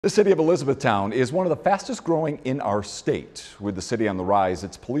The city of Elizabethtown is one of the fastest growing in our state. With the city on the rise,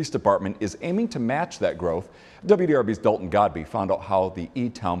 its police department is aiming to match that growth. WDRB's Dalton Godby found out how the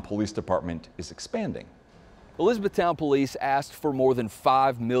E-Town Police Department is expanding. Elizabethtown Police asked for more than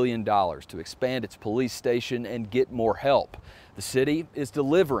 $5 million to expand its police station and get more help. The city is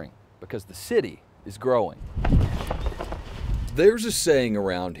delivering because the city is growing. There's a saying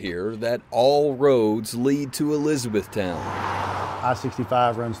around here that all roads lead to Elizabethtown.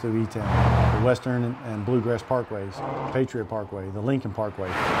 I-65 runs through E-Town, the Western and Bluegrass Parkways, Patriot Parkway, the Lincoln Parkway,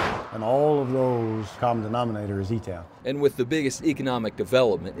 and all of those common denominator is E-Town. And with the biggest economic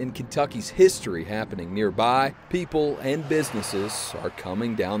development in Kentucky's history happening nearby, people and businesses are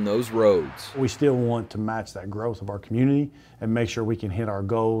coming down those roads. We still want to match that growth of our community and make sure we can hit our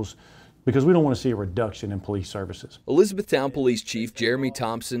goals, because we don't want to see a reduction in police services. Elizabethtown Police Chief Jeremy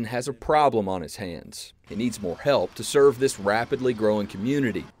Thompson has a problem on his hands. He needs more help to serve this rapidly growing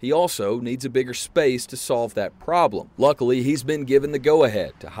community. He also needs a bigger space to solve that problem. Luckily, he's been given the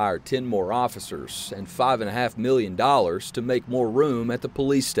go-ahead to hire 10 more officers and $5.5 million to make more room at the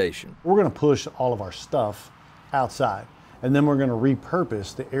police station. We're going to push all of our stuff outside, and then we're going to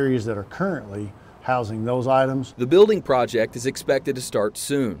repurpose the areas that are currently housing those items. The building project is expected to start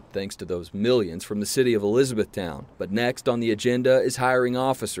soon, thanks to those millions from the city of Elizabethtown. But next on the agenda is hiring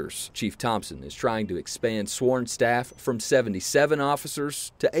officers. Chief Thompson is trying to expand sworn staff from 77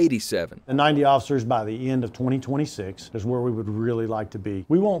 officers to 87. And 90 officers by the end of 2026 is where we would really like to be.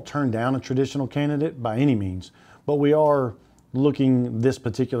 We won't turn down a traditional candidate by any means, but we are looking this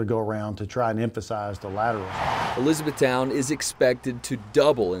particular go-around to try and emphasize the lateral. Elizabethtown is expected to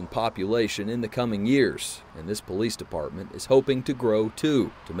double in population in the coming years, and this police department is hoping to grow too,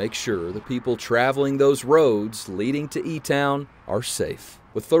 to make sure the people traveling those roads leading to E-Town are safe.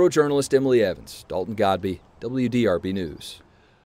 With photojournalist Emily Evans, Dalton Godby, WDRB News.